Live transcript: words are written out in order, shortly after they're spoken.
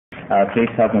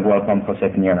Please help me welcome José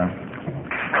Piñera.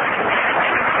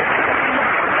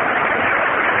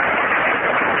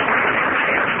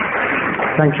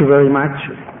 Thank you very much.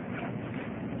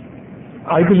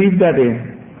 I believe that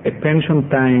a pension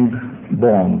time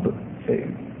bomb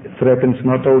threatens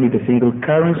not only the single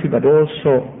currency but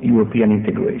also European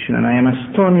integration. And I am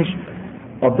astonished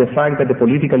of the fact that the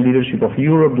political leadership of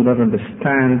Europe do not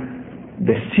understand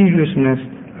the seriousness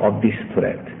of this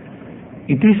threat.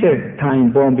 It is a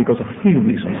time bomb because of three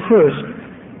reasons. First,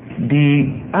 the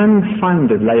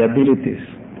unfunded liabilities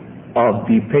of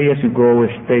the pay-as-you-go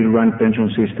state-run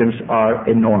pension systems are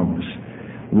enormous.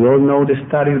 We all know the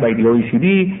studies by the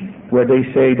OECD where they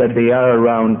say that they are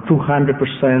around 200%,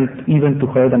 even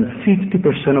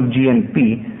 250% of GNP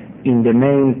in the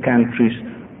main countries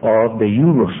of the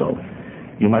Eurozone.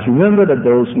 You must remember that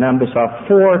those numbers are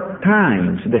 4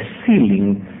 times the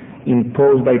ceiling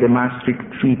imposed by the Maastricht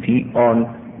Treaty on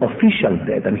official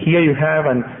debt. And here you have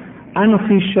an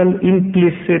unofficial,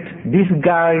 implicit,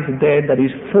 disguised debt that is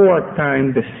 4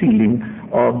 times the ceiling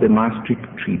of the Maastricht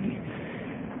Treaty.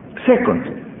 Second,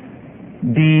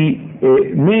 the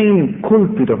main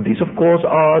culprit of this, of course,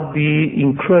 are the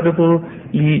incredibly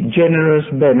generous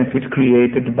benefits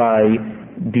created by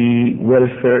the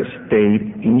welfare state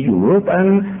in Europe,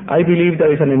 and I believe there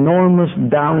is an enormous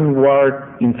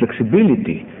downward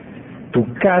inflexibility to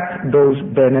cut those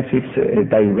benefits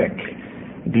directly.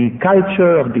 The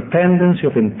culture of dependency,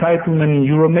 of entitlement in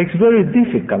Europe makes it very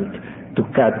difficult to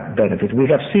cut benefits.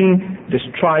 We have seen the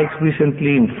strikes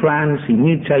recently in France, in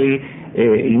Italy,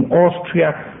 in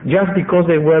Austria, just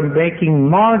because they were making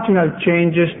marginal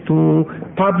changes to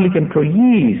public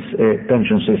employees'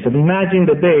 pension system. Imagine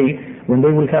the day when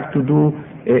they will have to do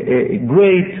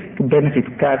great benefit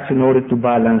cuts in order to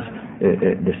balance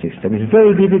the system. It's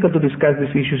very difficult to discuss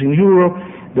these issues in Europe.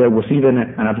 There was even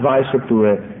an advisor to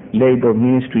a labor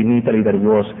ministry in Italy that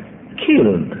was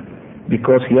killed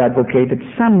because he advocated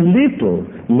some little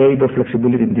labor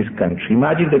flexibility in this country.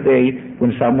 Imagine the day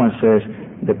when someone says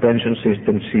the pension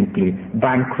system is simply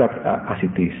bankrupt as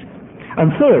it is. And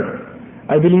third,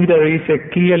 I believe there is a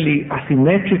clearly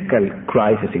asymmetrical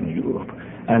crisis in Europe,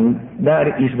 and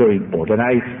that is very important.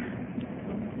 I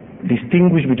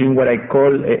distinguish between what I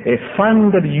call a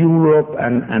funded Europe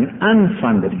and an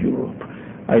unfunded Europe.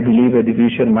 I believe a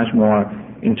division much more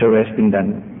interesting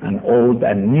than an old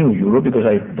and new Europe, because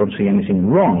I don't see anything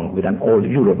wrong with an old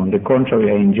Europe. On the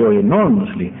contrary, I enjoy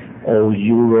enormously old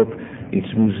Europe, its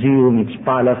museum, its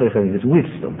palaces, and its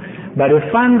wisdom. But a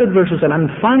funded versus an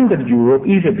unfunded Europe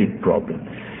is a big problem.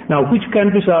 Now, which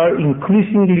countries are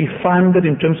increasingly funded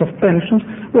in terms of pensions?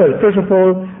 Well, first of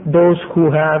all, those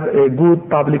who have good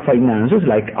public finances,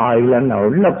 like Ireland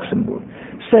or Luxembourg.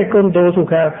 Second, those who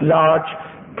have large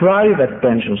private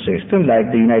pension systems,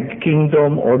 like the United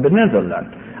Kingdom or the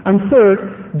Netherlands. And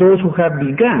third, those who have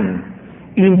begun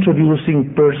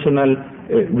introducing personal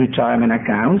retirement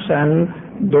accounts, and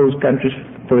those countries,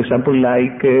 for example,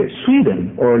 like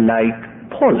Sweden or like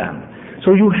Poland.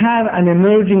 So you have an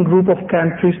emerging group of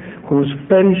countries whose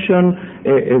pension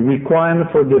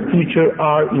requirements for the future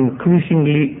are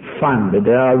increasingly funded.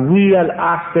 There are real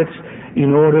assets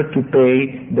in order to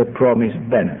pay the promised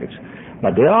benefits.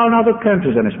 But there are other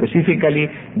countries, and specifically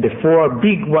the 4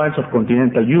 big ones of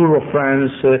continental Europe, France,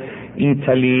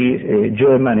 Italy,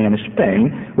 Germany, and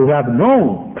Spain, who have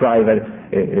no private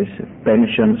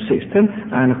pension system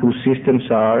and whose systems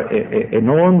are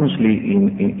enormously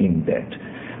in debt.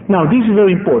 Now, this is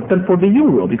very important for the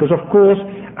euro because, of course,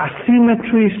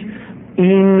 asymmetries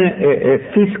in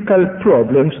fiscal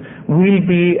problems will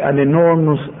be an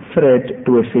enormous threat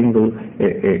to a single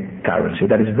currency.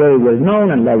 That is very well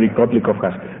known, and Larry Kotlikov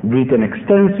has written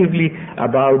extensively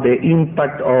about the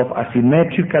impact of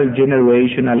asymmetrical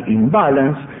generational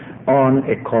imbalance on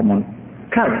a common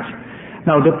currency.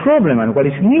 Now, the problem, and what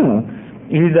is new,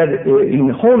 is that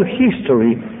in whole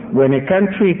history, when a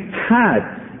country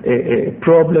had a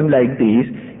problem like this,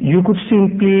 you could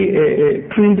simply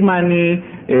print money,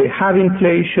 have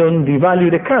inflation,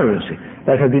 devalue the currency.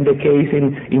 That has been the case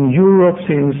in Europe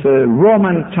since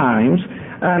Roman times,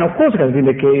 and of course it has been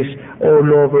the case all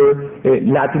over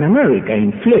Latin America.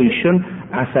 Inflation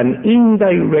as an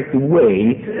indirect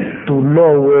way to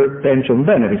lower pension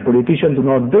benefits. Politicians do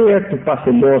not dare to pass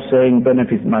a law saying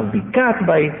benefits must be cut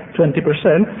by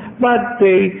 20%, but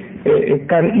they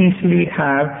can easily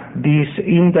have this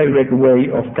indirect way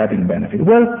of cutting benefits.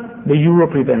 Well, the euro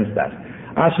prevents that.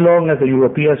 As long as the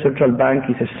European Central Bank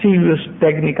is a serious,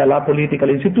 technical, apolitical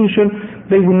institution,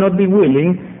 they will not be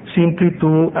willing simply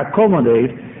to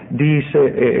accommodate these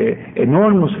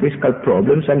enormous fiscal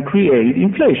problems and create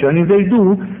inflation. And if they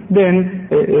do, then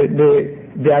the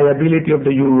viability of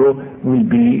the euro will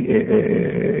be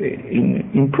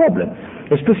in problem.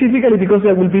 Specifically because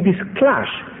there will be this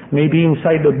clash, maybe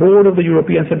inside the board of the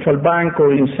European Central Bank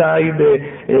or inside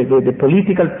the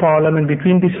political parliament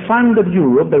between this funded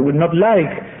Europe that would not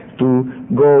like to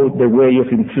go the way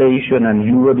of inflation and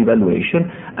euro devaluation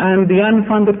and the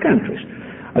unfunded countries.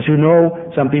 As you know,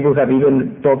 some people have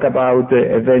even talked about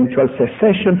eventual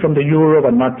secession from the euro,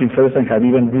 and Martin Feldstein have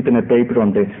even written a paper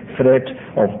on the threat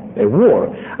of a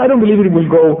war. I don't believe it will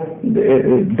go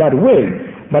that way,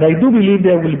 but I do believe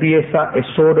there will be a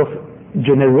sort of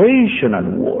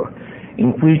generational war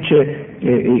in which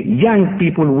young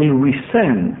people will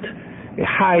resent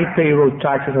high payroll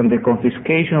taxes and the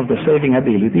confiscation of the saving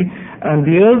ability, and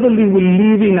the elderly will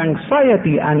live in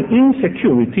anxiety and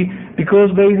insecurity because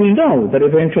they will know that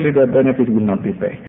eventually their benefit will not be paid.